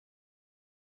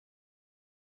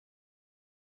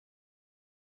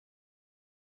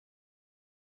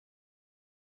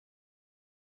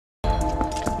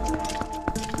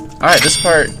Alright, this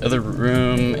part of the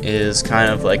room is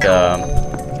kind of like a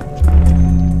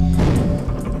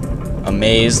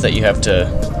maze that you have to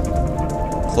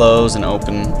close and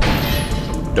open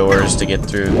doors to get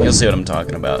through. You'll see what I'm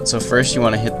talking about. So first you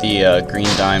want to hit the green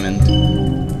diamond,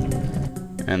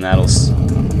 and that'll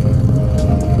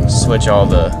switch all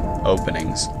the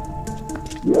openings.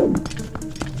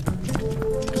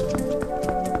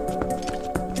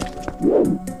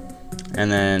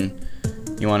 And then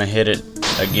you want to hit it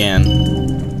again,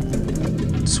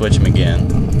 switch them again.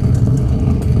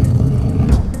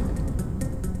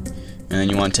 And then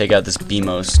you want to take out this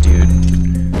BMOS dude.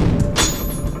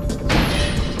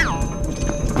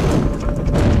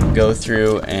 Go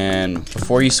through, and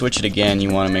before you switch it again,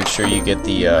 you want to make sure you get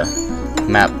the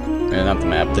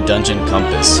the dungeon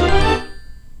compass.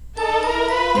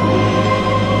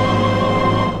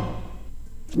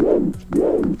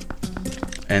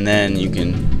 And then you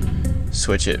can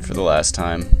switch it for the last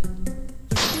time.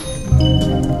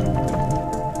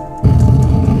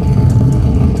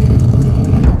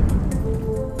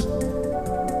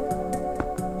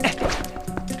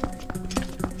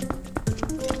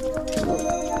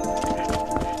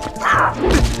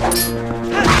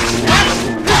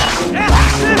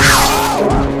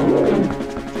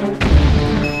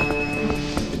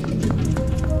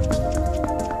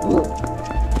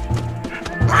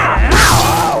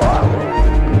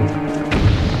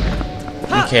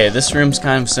 Okay, this room's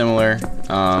kind of similar.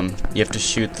 You have to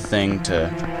shoot the thing to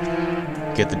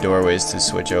get the doorways to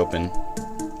switch open.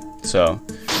 So,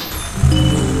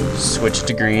 switch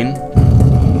to green.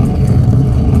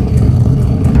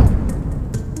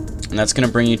 And that's going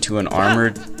to bring you to an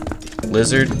armored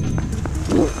lizard. They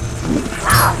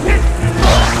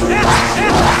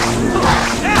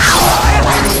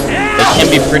can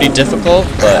be pretty difficult,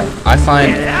 but I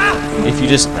find if you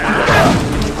just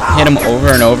hit them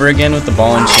over and over again with the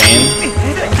ball and chain,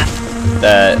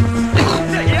 that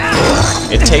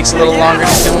it takes a little longer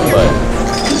to kill them, but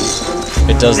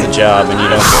it does the job and you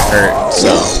don't get hurt.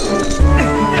 So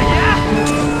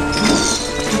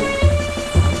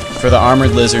for the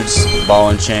armored lizards,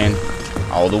 ball and chain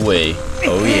all the way.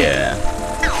 Oh yeah.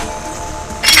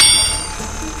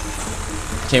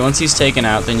 Okay, once he's taken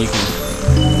out, then you can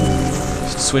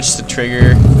switch the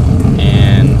trigger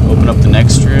and open up the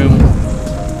next room,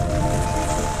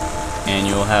 and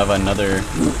you'll have another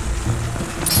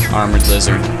armored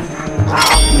lizard.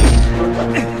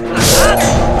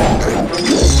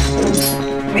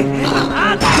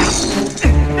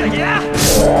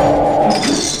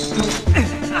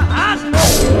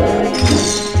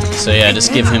 So yeah,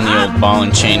 just give him the old ball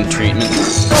and chain treatment.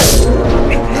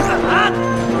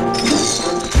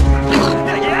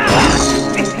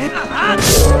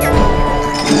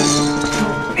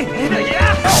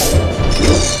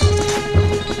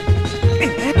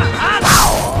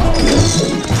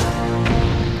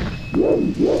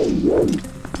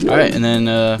 Alright, and then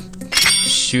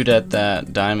shoot at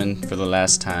that diamond for the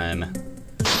last time.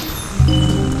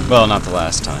 Well, not the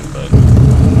last time, but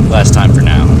last time for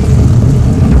now.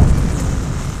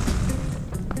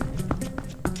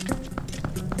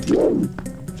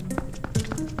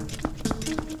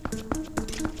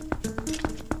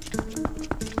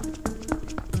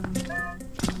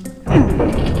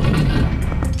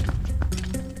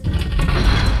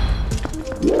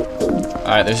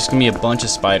 Alright, there's just gonna be a bunch of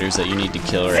spiders that you need to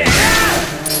kill right now.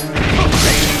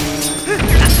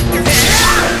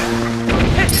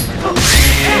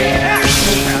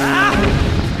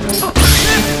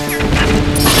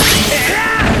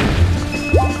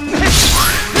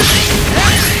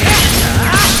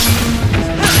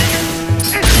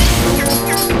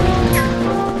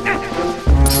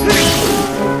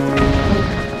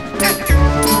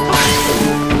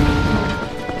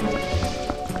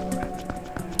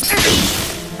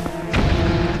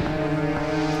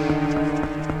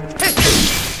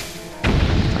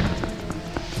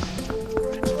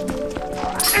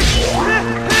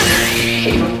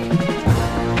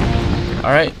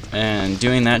 Alright, and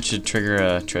doing that should trigger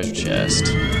a treasure chest.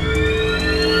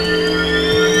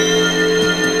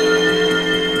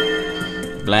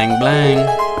 Blang blang.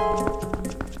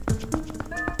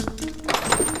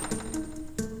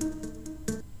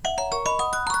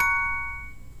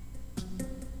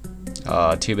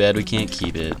 Aw, too bad we can't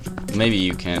keep it. Maybe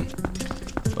you can,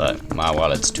 but my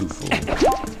wallet's too full.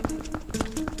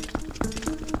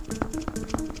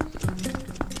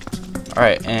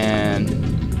 Alright, and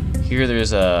here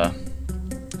there's a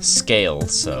scale,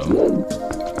 so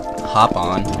hop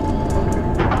on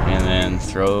and then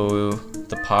throw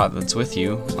the pot that's with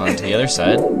you onto the other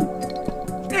side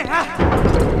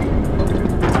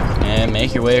and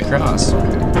make your way across.